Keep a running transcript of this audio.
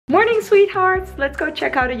Morning, sweethearts! Let's go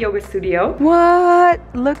check out a yoga studio. What?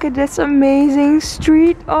 Look at this amazing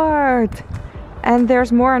street art. And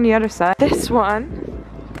there's more on the other side. This one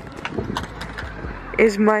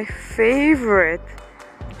is my favorite.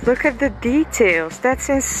 Look at the details. That's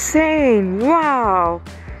insane. Wow.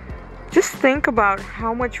 Just think about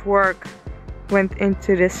how much work went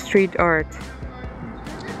into this street art.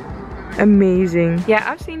 Amazing. Yeah,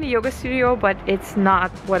 I've seen the yoga studio, but it's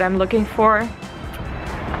not what I'm looking for.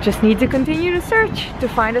 Just need to continue to search to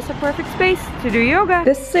find us a perfect space to do yoga.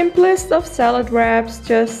 The simplest of salad wraps,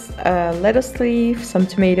 just lettuce leaf, some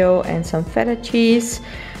tomato and some feta cheese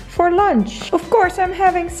for lunch. Of course I'm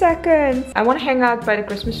having seconds. I want to hang out by the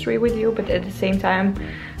Christmas tree with you, but at the same time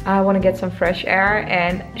I want to get some fresh air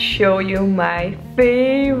and show you my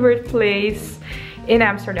favorite place in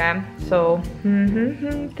Amsterdam. So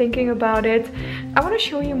thinking about it. I want to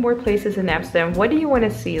show you more places in Amsterdam. What do you want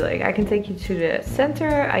to see? Like, I can take you to the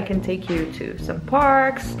center, I can take you to some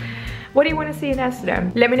parks. What do you want to see in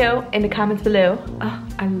Amsterdam? Let me know in the comments below. Oh,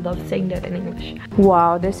 I love saying that in English.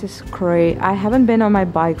 Wow, this is great. I haven't been on my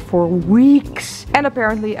bike for weeks. And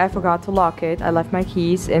apparently I forgot to lock it. I left my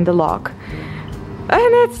keys in the lock.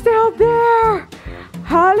 And it's still there!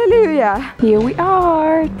 Hallelujah! Here we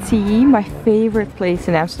are, Tea, my favorite place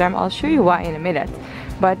in Amsterdam. I'll show you why in a minute.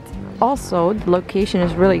 But also, the location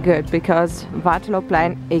is really good because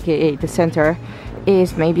Waterloopplein, aka the center,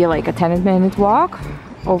 is maybe like a 10-minute walk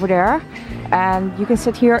over there. And you can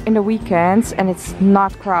sit here in the weekends and it's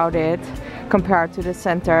not crowded compared to the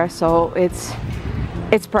center. So it's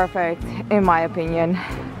perfect in my opinion.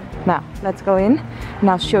 Now, let's go in and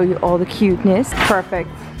I'll show you all the cuteness. Perfect.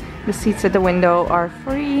 The seats at the window are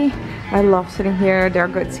free. I love sitting here. There are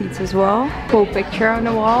good seats as well. Cool picture on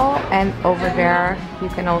the wall. And over there, you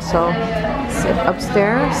can also sit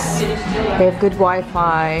upstairs. They have good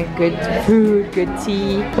Wi-Fi, good food, good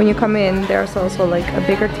tea. When you come in, there's also like a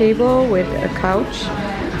bigger table with a couch.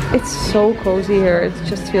 It's so cozy here. It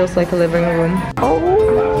just feels like a living room. Oh,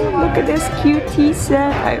 look at this cute tea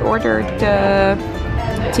set. I ordered the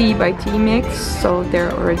tea by tea mix, so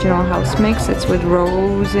their original house mix. It's with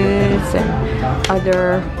roses and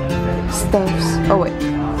other stuffs. Oh wait,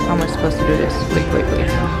 how am I supposed to do this? Wait.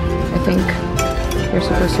 I think you're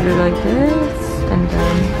supposed to do like this and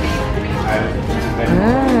then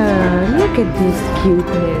look at this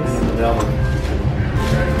cuteness.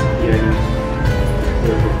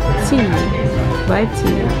 Tea by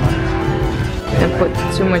tea. And put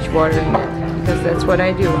too much water in it, because that's what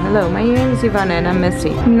I do. Hello, my name is Ivana and I'm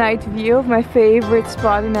messy. Night view of my favorite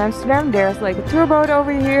spot in Amsterdam. There's like a tour boat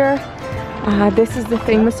over here. This is the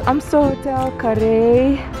famous Amstel Hotel,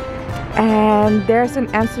 Carré. And there's an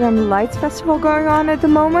Amsterdam Lights Festival going on at the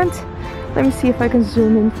moment. Let me see if I can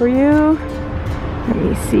zoom in for you. Let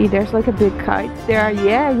me see, there's like a big kite there.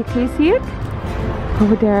 Yeah, can you see it?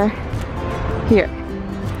 Over there. Here.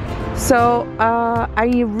 So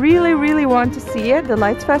I really want to see it, the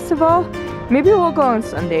Lights Festival. Maybe we'll go on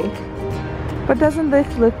Sunday. But doesn't this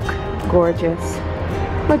look gorgeous?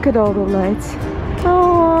 Look at all the lights.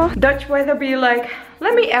 Oh, Dutch weather be like,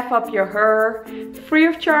 let me F up your hair. Free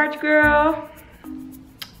of charge, girl.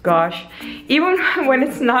 Gosh, even when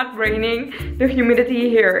it's not raining, the humidity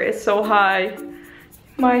here is so high.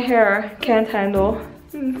 My hair can't handle.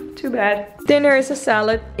 Too bad. Dinner is a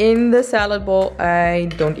salad in the salad bowl. I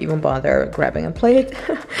don't even bother grabbing a plate.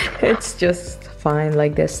 It's just fine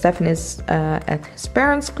like this. Stefan is at his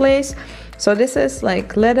parents' place. So this is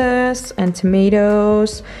like lettuce and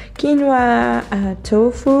tomatoes, quinoa,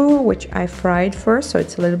 tofu, which I fried first, so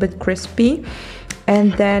it's a little bit crispy.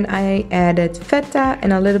 And then I added feta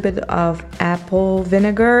and a little bit of apple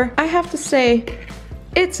vinegar. I have to say,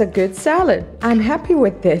 it's a good salad. I'm happy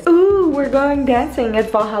with this. Ooh, we're going dancing at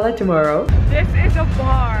Valhalla tomorrow. This is a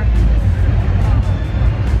bar.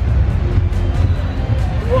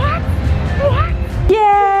 What?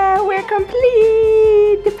 Yeah, we're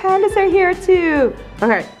complete. The pandas are here too.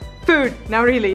 Okay, food, now really.